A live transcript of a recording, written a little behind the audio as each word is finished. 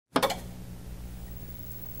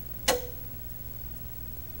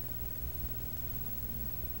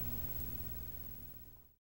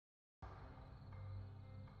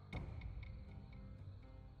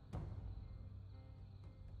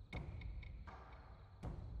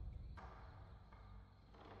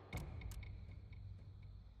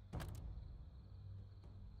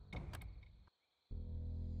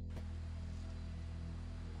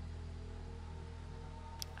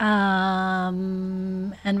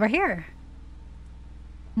And we're here.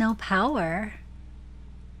 No power.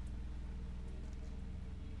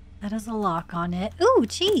 That is a lock on it. Ooh,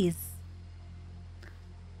 cheese.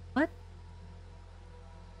 What?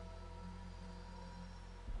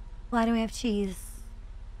 Why do we have cheese?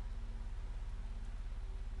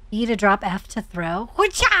 E to drop, F to throw.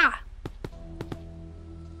 Hoo-cha!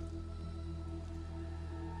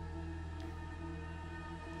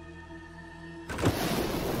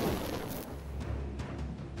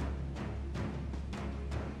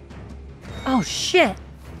 Oh, shit.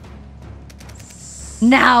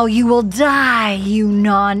 Now you will die, you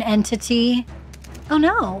non-entity. Oh,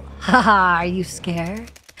 no. Haha, are you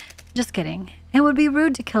scared? Just kidding. It would be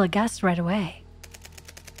rude to kill a guest right away.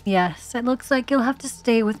 Yes, it looks like you'll have to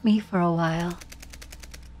stay with me for a while.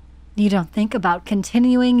 You don't think about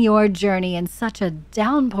continuing your journey in such a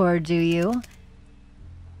downpour, do you?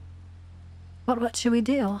 But what should we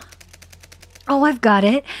do? Oh, I've got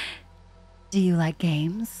it. Do you like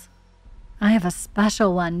games? I have a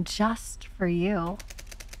special one just for you.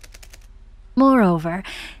 Moreover,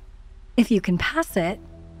 if you can pass it,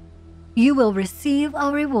 you will receive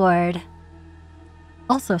a reward.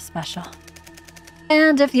 Also special.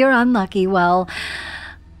 And if you're unlucky, well,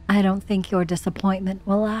 I don't think your disappointment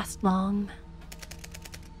will last long.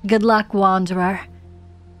 Good luck, Wanderer.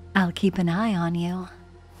 I'll keep an eye on you.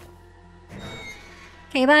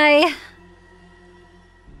 Okay, bye.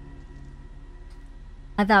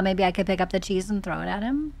 I thought maybe I could pick up the cheese and throw it at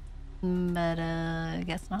him, but I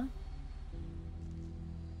guess not.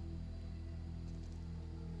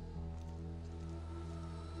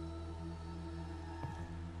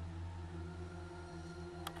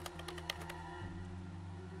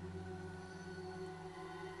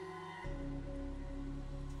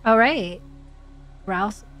 All right.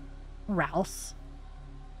 Rouse.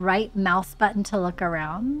 Right mouse button to look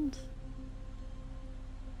around.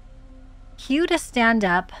 Q to stand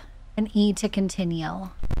up and E to continue.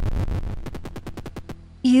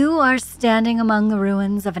 You are standing among the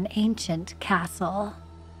ruins of an ancient castle.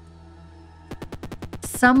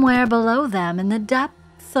 Somewhere below them, in the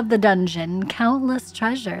depths of the dungeon, countless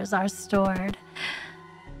treasures are stored.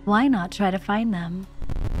 Why not try to find them?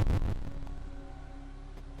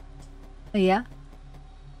 Yeah?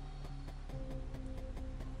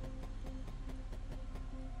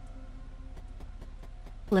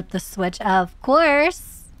 Flip the switch, of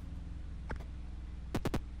course.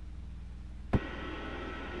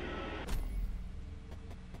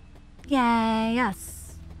 Yay,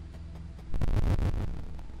 yes.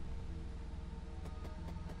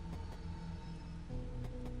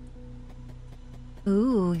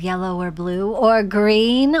 Ooh, yellow or blue or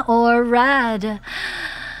green or red.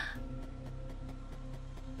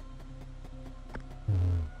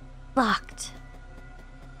 Locked.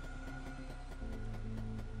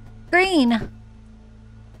 Green.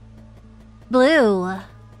 Blue.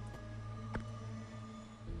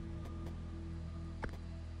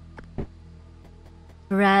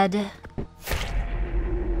 Red.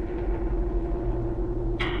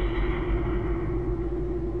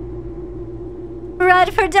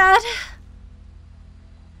 Red for dead.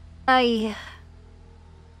 Aye.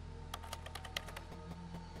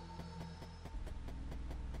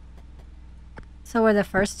 So we're the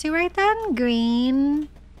first two right then? Green.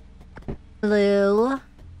 Blue,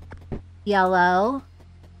 yellow,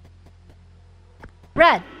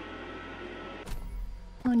 red.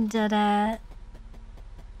 Who did it?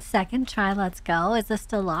 Second try, let's go. Is this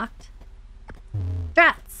still locked?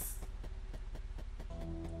 Drats.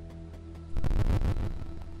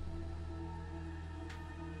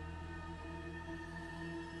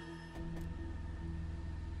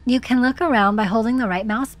 You can look around by holding the right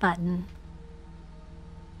mouse button.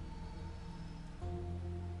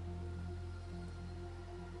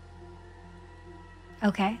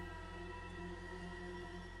 Okay.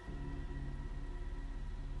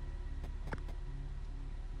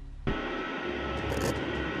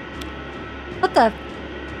 What the?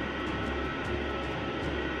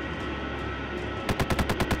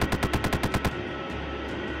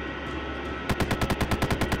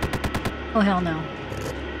 Oh, hell no.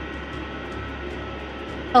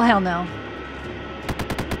 Oh, hell no.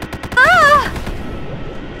 Ah!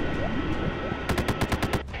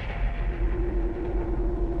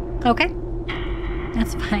 Okay.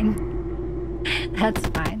 That's fine. That's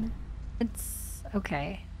fine. It's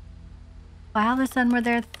okay. Wow, all of a sudden were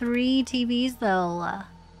there 3 TVs though?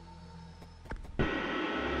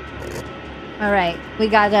 Alright, we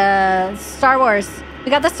got Star Wars.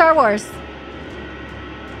 We got the Star Wars.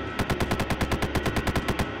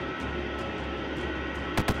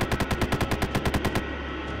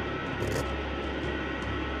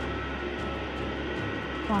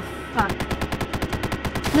 Oh, fuck.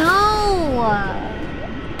 No!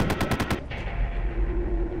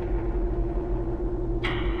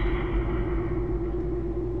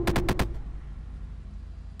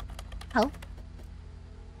 Help.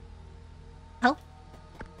 Help.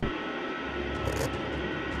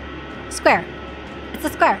 Square. It's a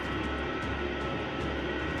square.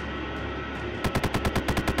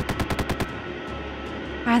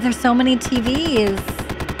 Why are there so many TVs?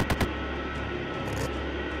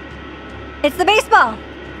 It's the baseball.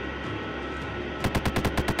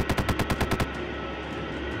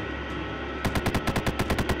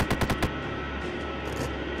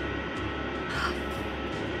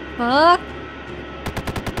 Fuck.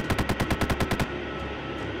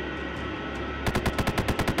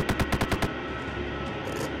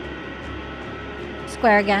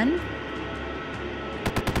 Square again.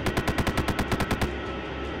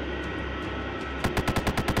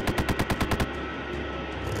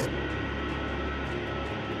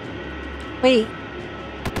 Wait.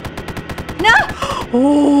 No!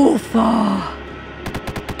 Oh, fuck.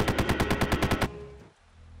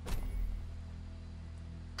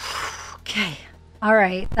 Okay. All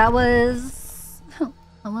right. That was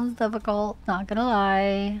difficult. Not gonna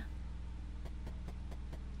lie.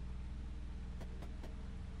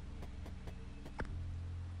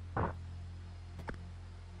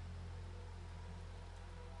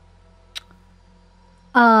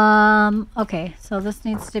 Okay, so this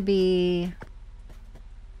needs to be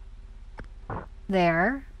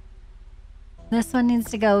there. This one needs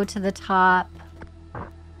to go to the top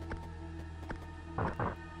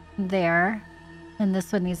there. And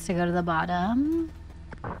this one needs to go to the bottom.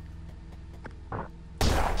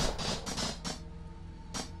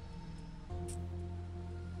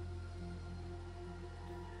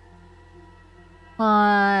 What?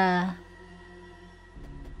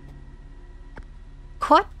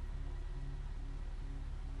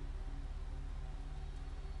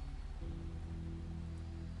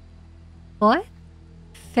 What?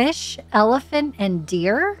 Fish, elephant, and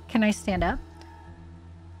deer? Can I stand up?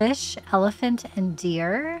 Fish, elephant, and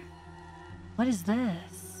deer? What is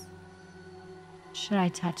this? Should I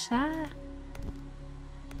touch that?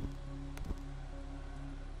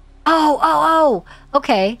 Oh!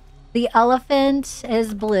 Okay. The elephant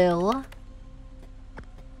is blue.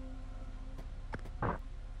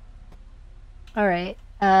 All right.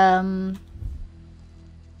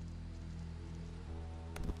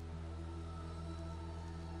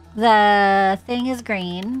 The thing is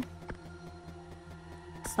green.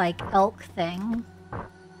 It's like elk thing.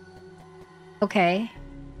 Okay.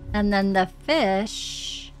 And then the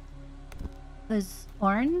fish was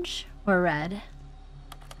orange or red?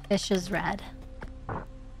 Fish is red.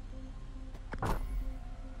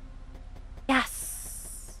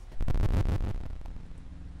 Yes.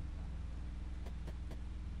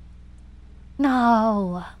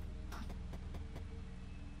 No.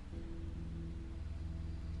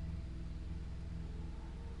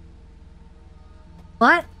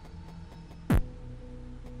 What?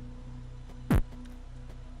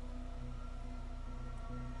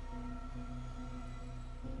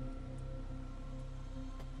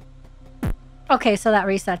 Okay, so that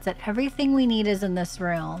resets it. Everything we need is in this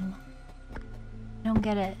room. I don't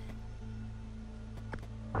get it.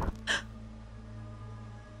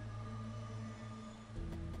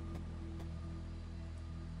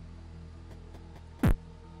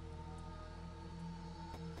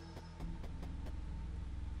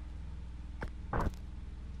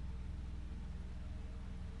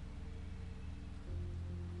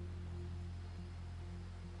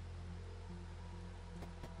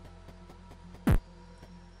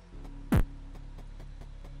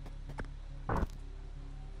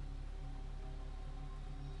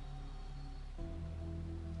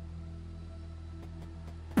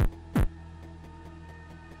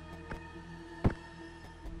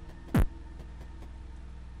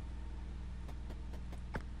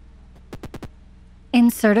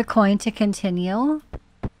 Insert a coin to continue.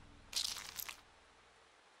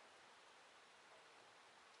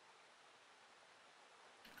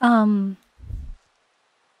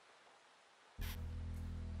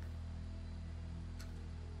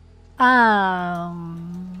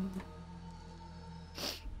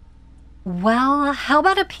 Well, how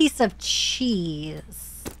about a piece of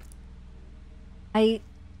cheese? I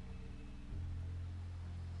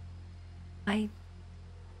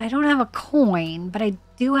don't have a coin, but I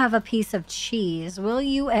do have a piece of cheese. Will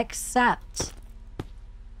you accept?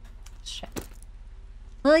 Shit.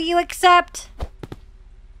 Will you accept?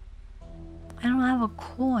 I don't have a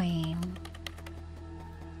coin.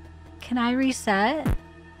 Can I reset?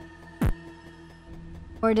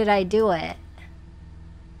 Or did I do it?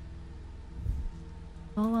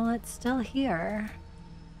 Oh, well, it's still here.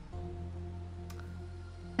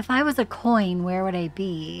 If I was a coin, where would I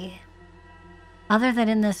be? Other than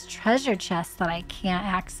in this treasure chest that I can't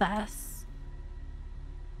access.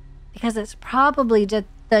 Because it's probably just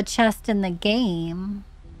the chest in the game.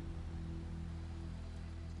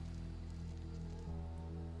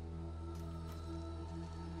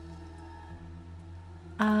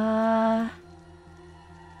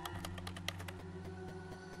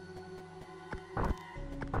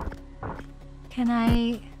 Can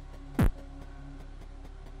I...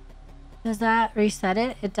 Does that reset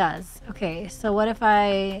it? It does. Okay, so what if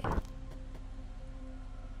I...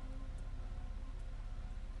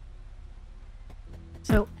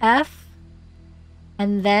 So F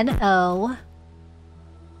and then O,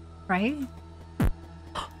 right?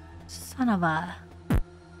 Son of a...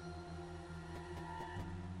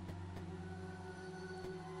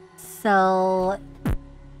 So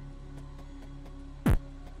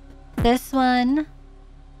this one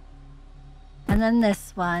and then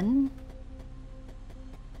this one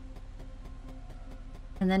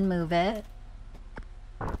and then move it.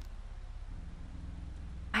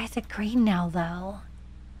 Why is it green now though?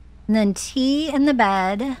 And then T in the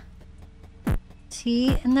bed.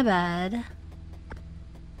 T in the bed.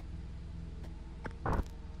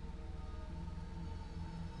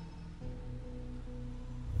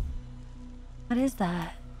 What is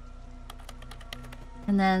that?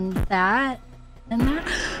 And then that and that.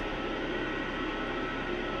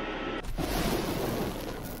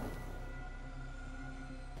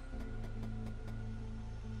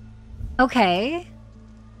 Okay.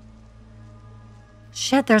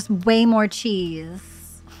 Shit, there's way more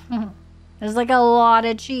cheese. There's like a lot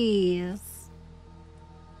of cheese.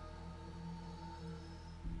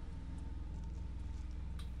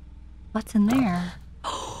 What's in there?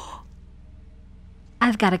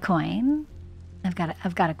 I've got a coin. I've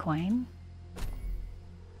got a coin.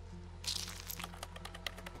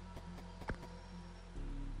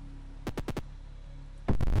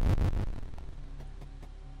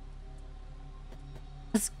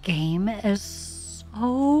 This game is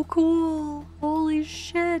so cool. Holy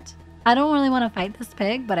shit. I don't really want to fight this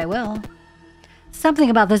pig, but I will. Something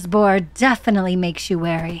about this boar definitely makes you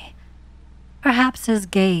wary. Perhaps his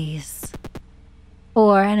gaze.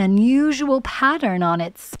 Or an unusual pattern on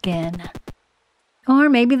its skin. Or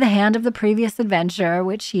maybe the hand of the previous adventure,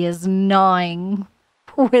 which he is gnawing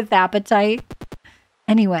with appetite.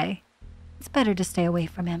 Anyway, it's better to stay away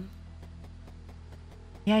from him.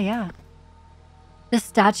 Yeah. The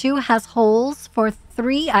statue has holes for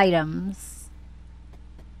 3 items.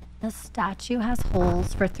 The statue has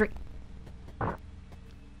holes for 3.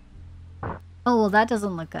 Oh, well, that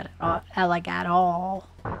doesn't look good at all.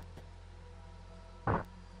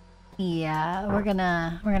 Yeah, we're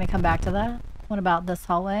gonna come back to that. What about this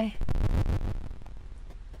hallway?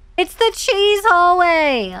 It's the cheese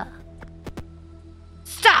hallway!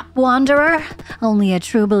 Stop, wanderer! Only a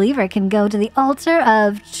true believer can go to the altar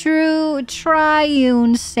of true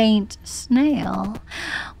triune Saint Snail.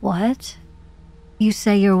 What? You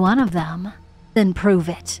say you're one of them? Then prove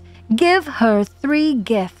it. Give her 3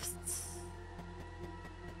 gifts.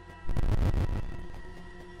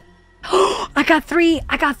 I got three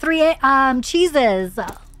cheeses.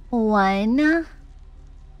 1.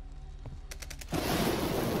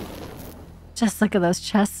 Just look at those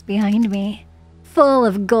chests behind me. Full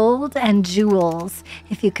of gold and jewels.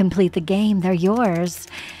 If you complete the game, they're yours.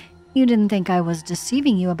 You didn't think I was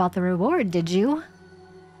deceiving you about the reward, did you?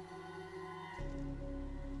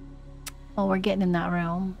 Oh, we're getting in that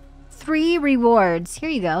room. 3 rewards. Here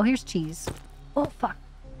you go. Here's cheese. Oh, fuck.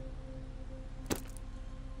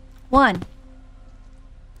 1.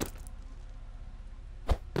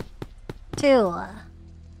 2.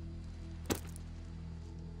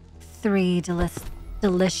 3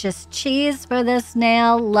 delicious cheese for this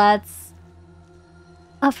nail. Let's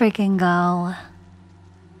freaking go.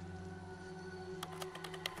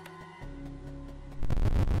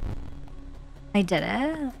 I did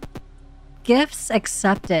it. Gifts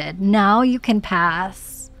accepted. Now you can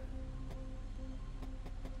pass.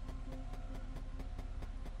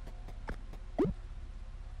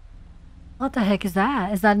 What the heck is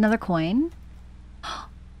that? Is that another coin?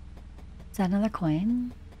 Is that another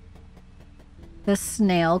coin? The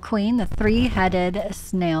snail queen, the 3-headed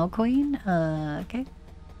snail queen. Okay.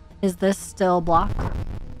 Is this still blocked?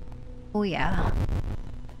 Oh, yeah.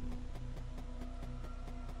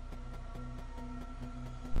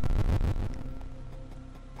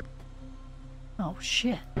 Oh,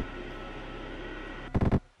 shit.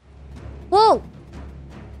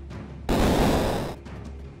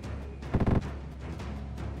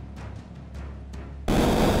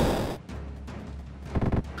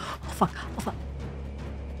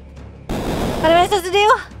 What am I supposed to do?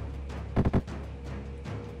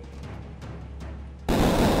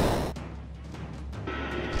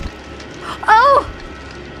 Oh!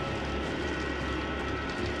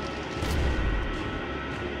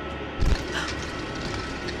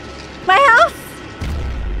 My house!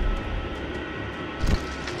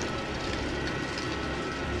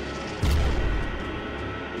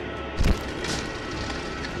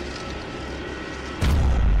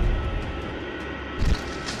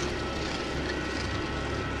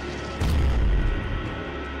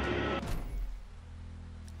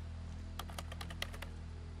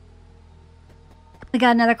 We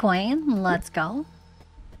got another coin. Let's go.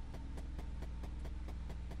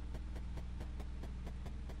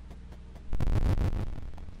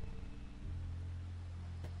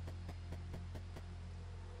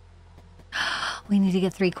 We need to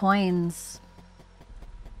get 3 coins.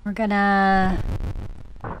 We're gonna...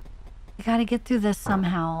 We gotta get through this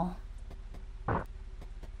somehow.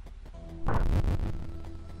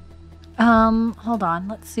 Hold on.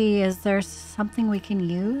 Let's see. Is there something we can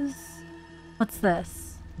use? What's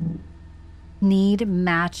this? Need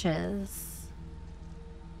matches.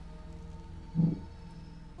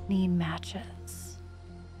 Need matches.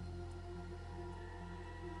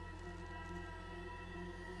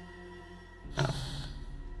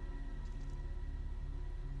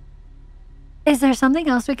 Is there something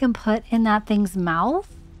else we can put in that thing's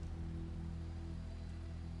mouth?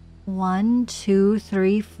 1, 2,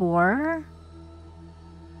 3, 4.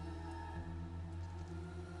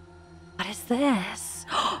 What is this?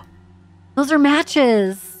 Those are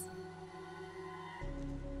matches.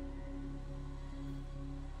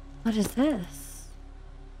 What is this?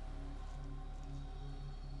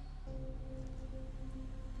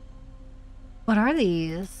 What are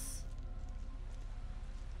these?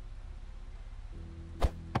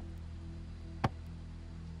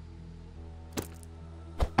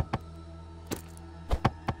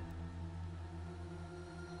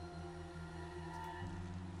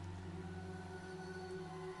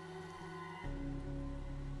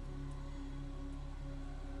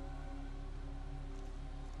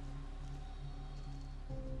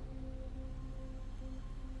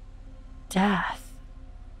 Death.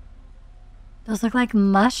 Those look like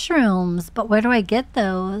mushrooms, but where do I get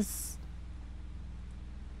those?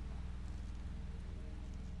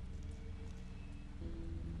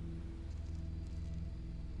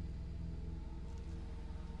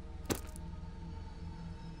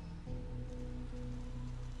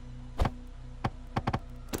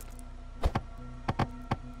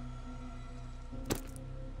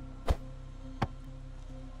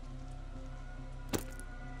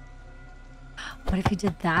 What if you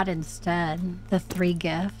did that instead? The 3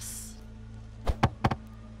 gifts?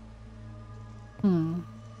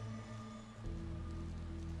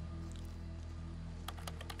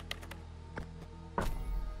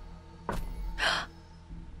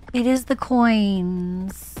 It is the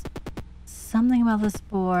coins. Something about this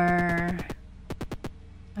boar.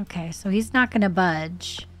 Okay, so he's not gonna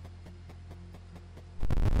budge.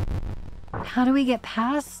 How do we get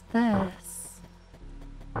past this?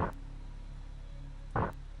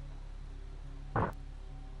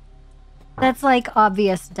 That's like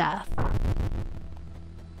obvious death.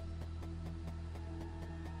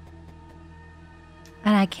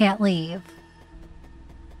 And I can't leave.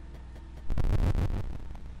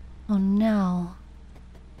 Oh no.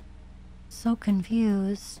 So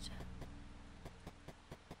confused.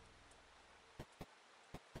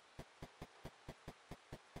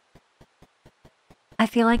 I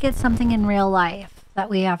feel like it's something in real life that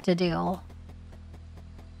we have to do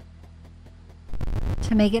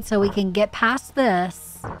to make it so we can get past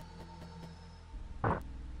this.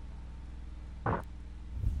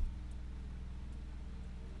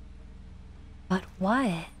 But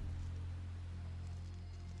what?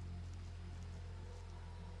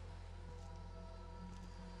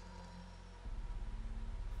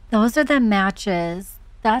 Those are the matches.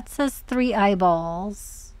 That says 3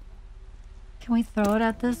 eyeballs. Can we throw it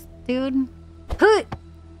at this dude? Hoot!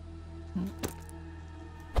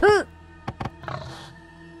 Hoot!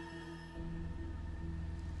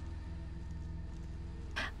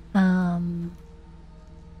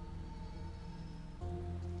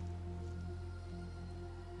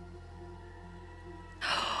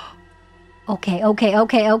 Okay.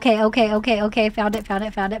 Found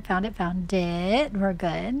it. We're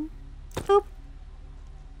good. Boop.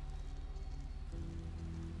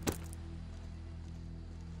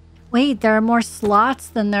 Wait, there are more slots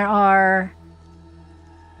than there are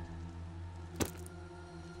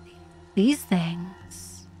these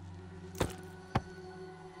things.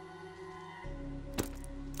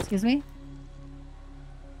 Excuse me?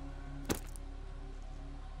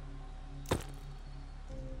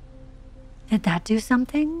 Did that do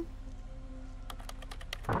something?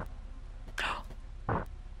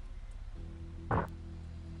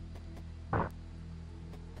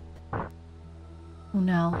 Oh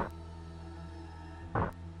no.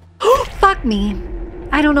 Fuck me.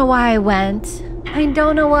 I don't know why I went. I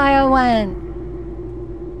don't know why I went.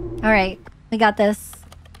 Alright. We got this.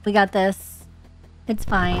 We got this. It's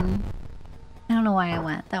fine. I don't know why I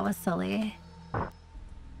went. That was silly. Oh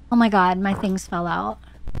my god, my things fell out.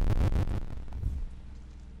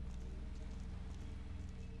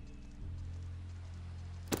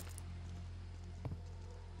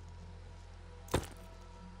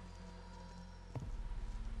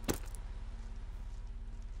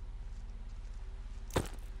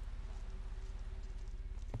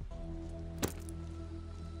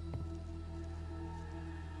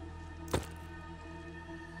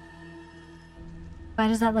 Why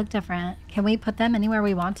does that look different? Can we put them anywhere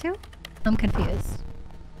we want to? I'm confused.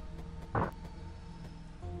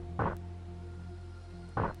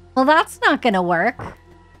 Well, that's not gonna work.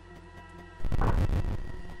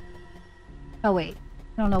 Oh, wait.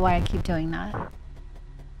 I don't know why I keep doing that.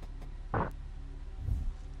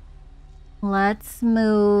 Let's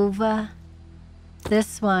move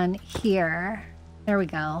this one here. There we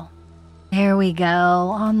go. There we go.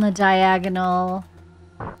 On the diagonal.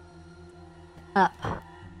 Up.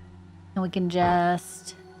 And we can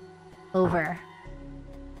just over.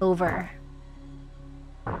 Over.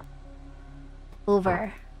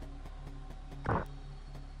 Over.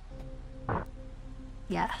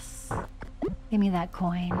 Yes. Give me that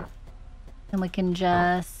coin. And we can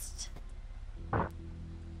just...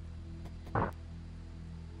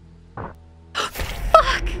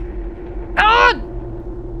 Fuck! Ah!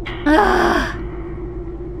 Ah!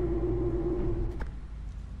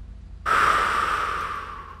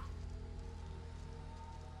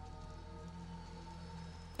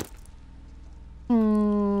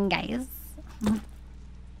 Guys.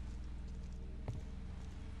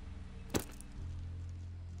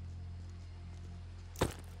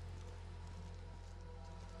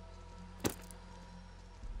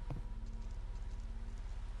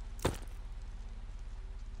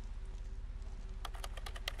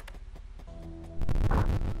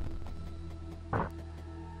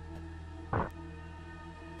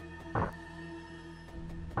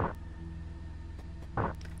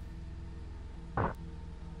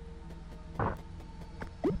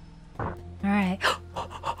 Alright.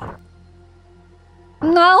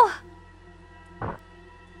 No!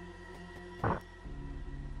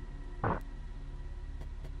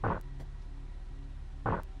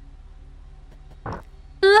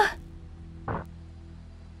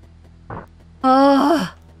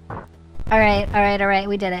 Oh. Alright.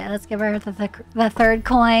 We did it. Let's give her the third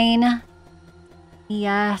coin.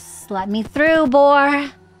 Yes. Let me through, boy.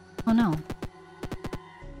 Oh, no.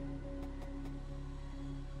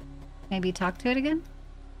 Maybe talk to it again?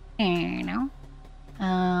 No.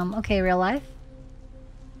 Okay, real life.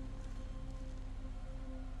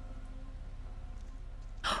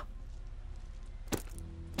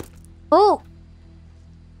 Oh!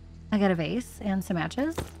 I got a vase and some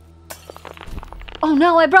matches. Oh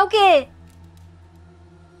no, I broke it!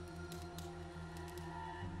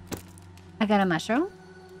 I got a mushroom.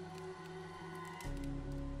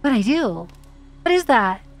 What'd I do? What is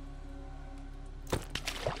that?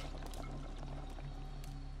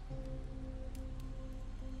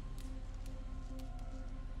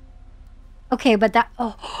 Okay, but that...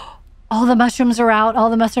 Oh, all the mushrooms are out. All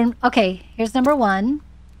the mushroom... Okay, here's number one.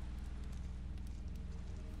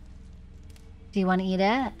 Do you want to eat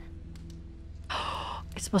it?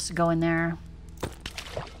 It's supposed to go in there.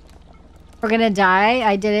 We're gonna die.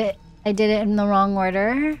 I did it in the wrong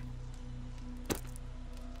order.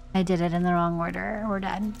 I did it in the wrong order. We're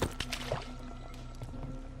done.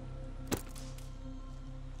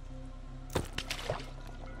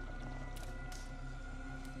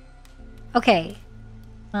 Okay.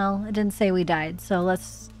 Well, it didn't say we died, so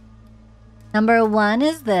let's... Number one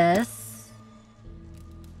is this.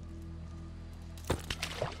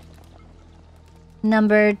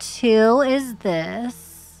 Number two is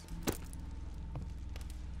this.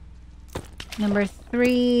 Number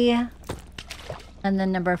three. And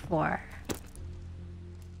then number four.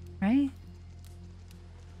 Right?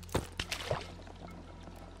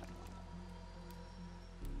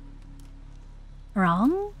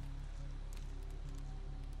 Wrong?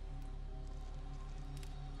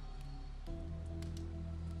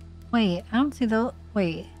 Wait, I don't see the...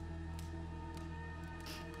 Wait.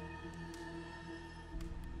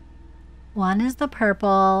 One is the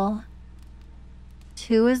purple.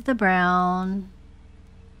 Two is the brown.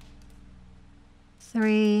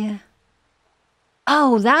 Three.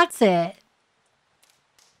 Oh, that's it.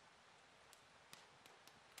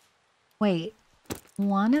 Wait,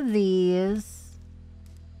 one of these.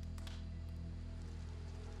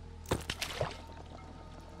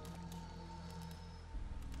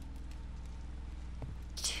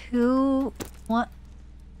 Two, one.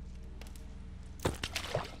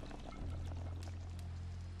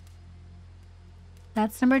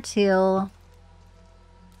 That's number 2.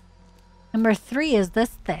 Number 3 is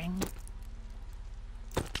this thing.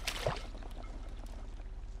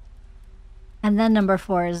 And then number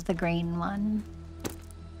 4 is the green one.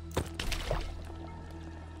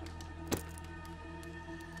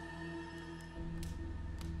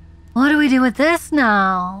 What do we do with this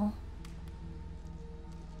now?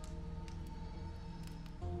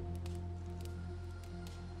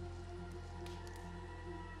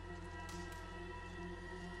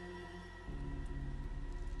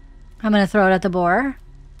 I'm gonna throw it at the boar. I'm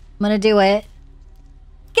gonna do it.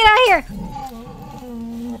 Get out of here!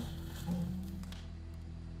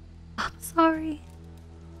 I'm sorry.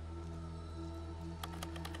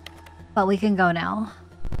 But we can go now.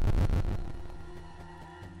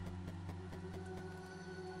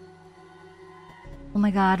 Oh my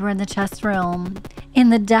god, we're in the chest room. In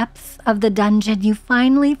the depths of the dungeon, you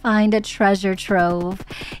finally find a treasure trove.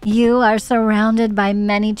 You are surrounded by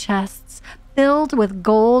many chests filled with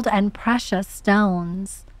gold and precious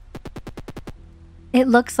stones. It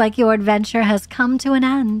looks like your adventure has come to an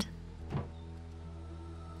end.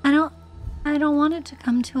 I don't want it to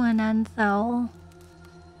come to an end, though.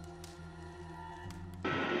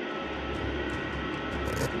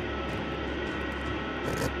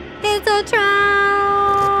 It's a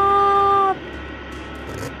trap!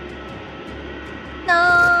 No!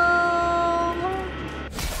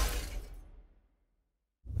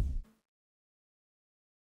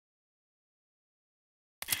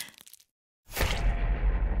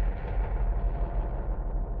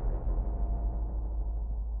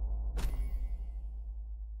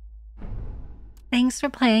 Thanks for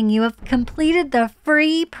playing. You have completed the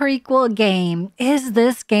free prequel game. Is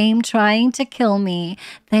this game trying to kill me?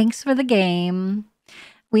 Thanks for the game.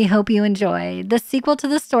 We hope you enjoy. The sequel to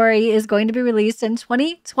the story is going to be released in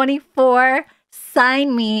 2024.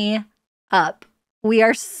 Sign me up. We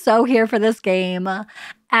are so here for this game.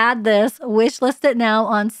 Add this, wishlist it now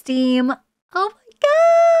on Steam. Oh my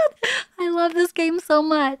god! I love this game so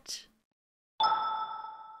much.